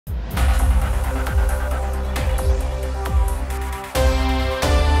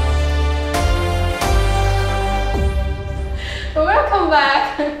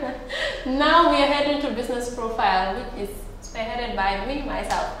back. Now we are heading to business profile, which is spearheaded by me,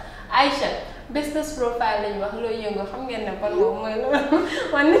 myself, Aisha. Business profile lañu wax looy yëngu xam ngeen ne kon moom mooy loolu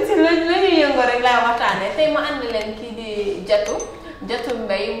man nit ci la ñuy yëngu rek laa waxtaane tey ma ànd leen kii di Jatou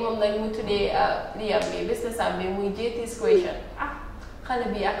Mbye moom nag mu tuddee liyam bi business am bi muy JT's Creation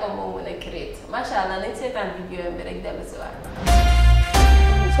xale bi ak moo mën a create macha allah nañ seetaan vidéo bi rek dellu si waat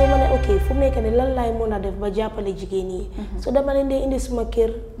soo ma ne ok fu mu nekk nii lan laay mën a def ba jàppale jigéen yi so dama leen dee indi suma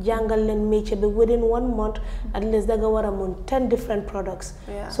kër jàngal leen métier bi within 1 month at least da nga war a mun 10 different products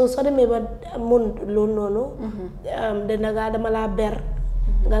so soo demee ba mun loolu noonu dama laa ber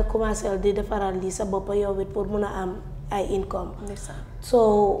nga commencé di defaral lii sa bopp yow it pour mun a am ay income so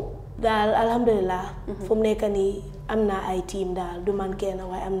daal alhamdulilah fu mu nekk nii am naa ay team daal du man kenn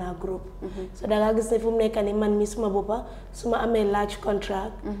waaye am naa groupe so da nga gis ne fu mu nekk nii man mi suma boppa su ma amee large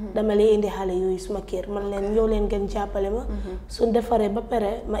contract dama lay indi xale yooyu suma kër man leen ñëw leen ngeen jàppale ma suñ defaree ba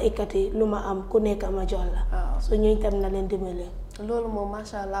pare ma ikkati lu ma am ku nekk ma jox la so ñooñu tam na leen dimbale loolu moom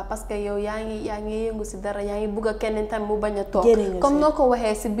macha allah parce que yow yaa ngi yëngu si dara yaa ngi bugg a keneen tamit mu bañ a toog comme noo ko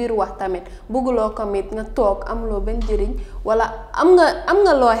waxee si biir wax tamit bugguloo ko mit nga toog amuloo benn njëriñ wala am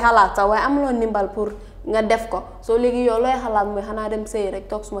nga looy xalaat sax waaye amuloo ndimbal pour nga def ko soo léegi yow looy xalaat mooy xanaa dem sëy rek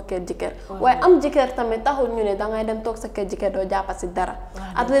toog suma kër jëkkër waaye am jëkkër tamit taxul ñu ne dangay dem toog sa kër jëkkër doo jàppa si dara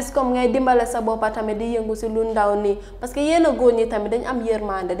at least comme ngay dimbale sa boppa tamit di yëngu si lu ndaw nii parce que yéen a góor ñi tamit dañu am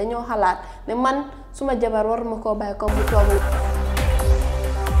yërmande dañoo xalaat ne man suma jabar war ma koo bàyyi comme bu toog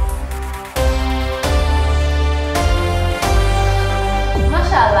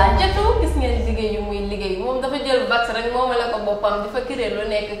Mashallah, Jatou gis ngeen liggéey yu muy liggéey moom dafa jël bax rek moom la ko boppam dafa créer lu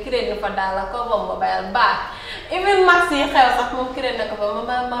nekk créer na fa daal ko ba mobile baax even max yi xew sax moom créer na ko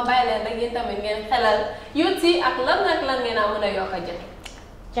fa ma bàyyi leen rek yéen tamit ngeen xelal yuuti ak lan ngeen a mën a yokk a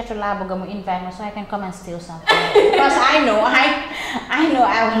Jatou laa bëgg mu invite me so I can come and steal something because I know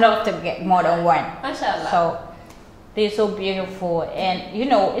I would love to get more than one. Mashallah. So they're so beautiful and you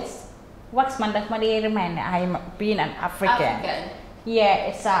know it's wax man daf ma dee remind I'm being an African. Yeah,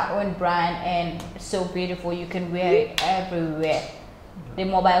 it's our own brand and it's so beautiful. You can wear it everywhere. The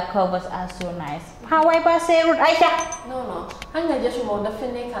mobile covers are so nice. How I pass it, Aisha? No. Hanga Jatou moom dafa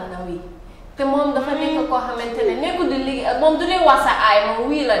nekkal na wi. Te moom dafa nekk koo xamante ne nekkul di liggéey moom du dee wax sa ay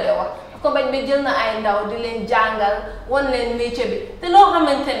moom wii la de wax. Ko bañ ba jël na ay ndaw di leen jàngal wan leen métier bi. Te loo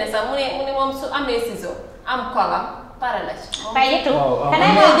xamante ne sax mu ne moom su amee ciseau am kolam. Kayak itu,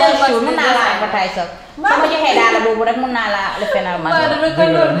 karena mau jual mun naa la advertiser. Sama joxe daal boobu rek mun naa la defenal man.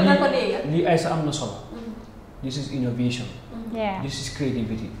 Li ay sa am na solo. This is innovation. Yeah. This is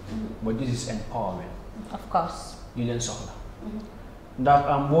creativity. But this is empowerment. Of course. Ñu leen soxla. Ndax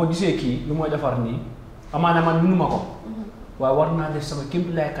boo gisee kii lu mooy defar nii amaana man mënuma ko. Waaye war naa def sama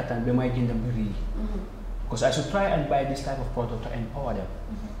kéem lay kattan ba may jënd mbir yi. Because I should try and buy this type of product to empower them.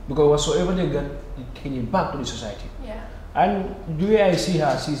 Because whatsoever they get, it can impact to the society. Yeah. And the way I see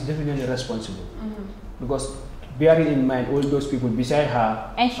her, she's definitely responsible. Because bearing in mind all those people beside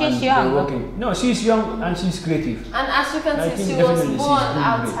her. And she's young. Working. No, she's young and she's creative. And as you can see, she was born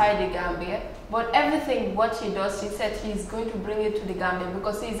outside the Gambia. But everything what she does, she said she's going to bring it to the Gambia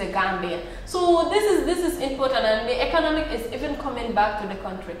because she's a Gambian. So this is important, and the economic is even coming back to the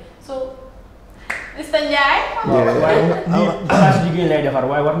country. So. Mr. Njai? Balaa si jigéen lay defar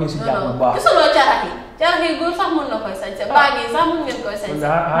waaye war ngeen si jàpp bu baax. Gisuloo carax yi góor sax mën na koy sañse baag yi sax mën ngeen koy sañse.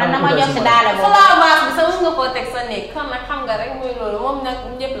 Man dama jox si daala boobu. Fulaa baas bi sax mën nga koo teg sa néeg xam nag xam nga rek muy loolu moom nag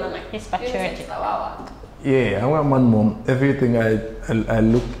ñëpp la nag. It's patriotic. Yeah, I'm man mom. Everything I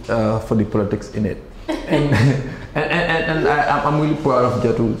look for the politics in it, and I'm really proud of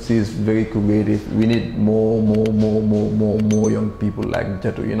Jatou. She's very creative. We need more young people like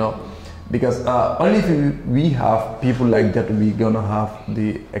Jatou, you know. Because only if we have people like that, we're gonna have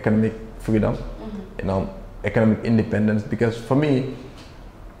the economic freedom, you know, economic independence. Because for me,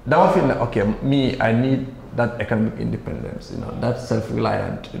 that I feel like, okay, I need that economic independence, you know, that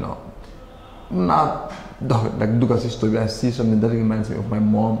self-reliant, you know. Not like because I see something that reminds me of my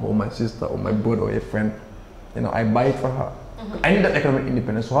mom or my sister or my brother or a friend, you know, I buy it for her. I need that economic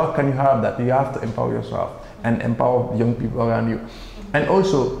independence. So how can you have that? You have to empower yourself and empower young people around you, and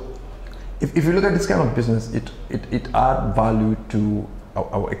also. If you look at this kind of business, it adds value to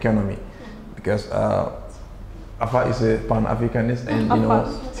our economy, because Afa is a Pan-Africanist and you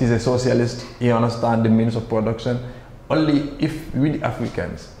know she's a socialist. He understands the means of production. Only if we the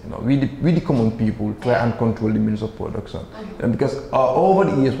Africans, you know, we the common people try and control the means of production, and because over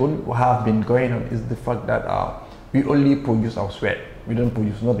the years what have been going on is the fact that we only produce our sweat. We don't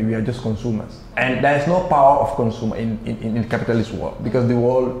produce nothing. We are just consumers. And there is no power of consumer in the capitalist world, because the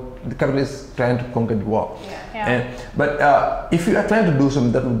capitalists trying to conquer the world. But if you are trying to do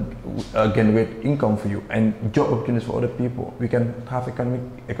something that will generate income for you and job opportunities for other people, we can have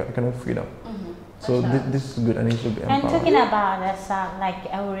economic freedom. So this is good, and it should be empowered. And talking about that, like,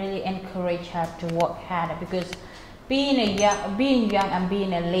 I would really encourage her to work harder, because being young and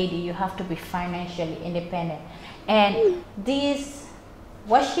being a lady, you have to be financially independent. And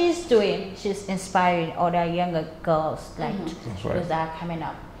what she's doing, she's inspiring other younger girls, like those that are coming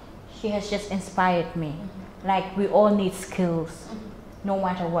up. She has just inspired me. Like, we all need skills. No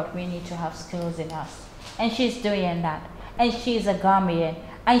matter what, we need to have skills in us. And she's doing that. And she's a Gambian.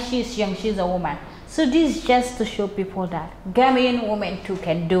 And she's young, she's a woman. So this is just to show people that Gambian women too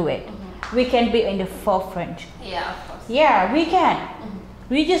can do it. We can be in the forefront. Yeah, of course. Yeah, we can.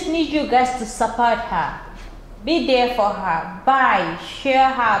 We just need you guys to support her. Be there for her. Buy, share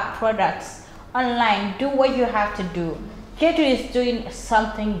her products online. Do what you have to do. Jatou is doing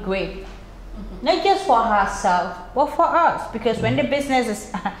something great. Not just for herself, but for us. Because when the business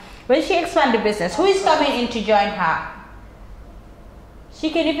is, when she expands the business, who is coming in to join her? She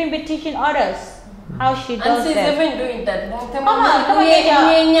can even be teaching others how she does that. And she's even doing that.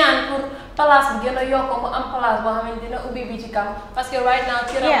 Place bi gëna yokk mu am place boo xamante dina ubbi bi ci kam parce que right now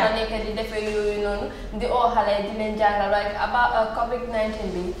ci ram la nekk di defee yooyu noonu di oo xale di leen jàngal like about COVID-19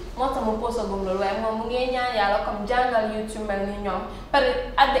 bi moo tax mu poso gum loolu waaye moom mu ngi ñaan yàlla comme jàngal youth yu mel ni ñoom par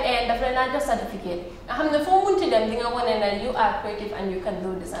at the end daf leen naa jox certificate nga xam ne foo munti dem di nga wane ne you are creative and you can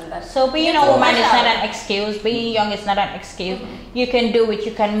do this and that. So being a woman is not an excuse, being young is not an excuse. You can do it,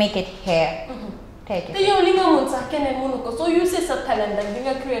 you can make it here. Te yow li nga mun sax keneen mënu ko so you see sa talent rek di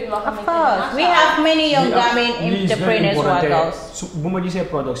nga create loo xamante ne. Of course, we have many young Gambian entrepreneurs who are girls. bu ma gisee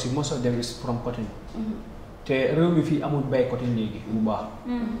products yi most of them is from cotton. te réew mi fii amul bay cotton léegi bu baax.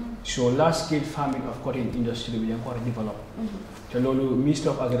 so large scale farming of cotton industry bi dañ ko war a develop. te loolu Ministry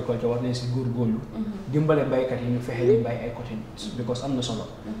of Agriculture war nañ si góorgóorlu. dimbale baykat yi ñu fexe leen bay ay cotton because am na solo.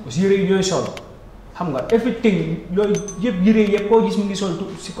 parce que yére yi ñooy solo. xam nga everything loolu yëpp yére yëpp koo gis mu ngi sol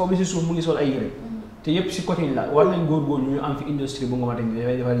si kaw bi si suuf mu ngi sol ay yére. te yëpp si côté la war nañ góorgóorlu ñu am fi industrie bu nga xamante ni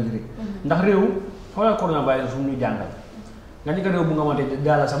dafay defar yére ndax réew xoolal coronavirus fu mu ñu jàngal nga ni ko réew bu nga xamante ni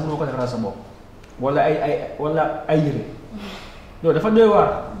daala sax mënoo ko defaral sa bopp wala ay yére loolu dafa doy waar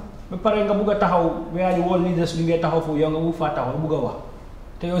ba pare nga bugg a taxaw weer yi wol leaders bi ngay taxaw foofu yow nga bugg faa taxaw bugg a wax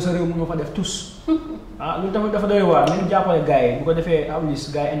te yow sa réew mënoo fa def tous loolu dafa doy waar nañu jàppale gars yi bu ko defee at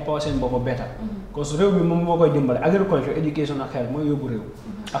least gars yi empower seen bopp better parce que réew mi moom moo koy dimbale agriculture education ak xel mooy yóbbu réew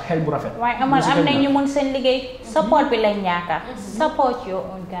ak xel bu rafet. waaye am na ñu mun seen liggéey support bi lañ ñaaka. support your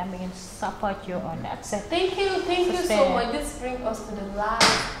own Gambians, support your own access. Thank you so much. This brings us to the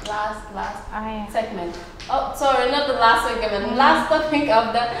last segment. Oh, sorry, not the last segment. Last topic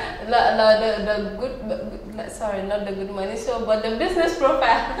of the good. Sorry, not the good money show, but the business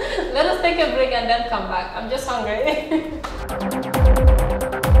profile. Let us take a break and then come back. I'm just hungry.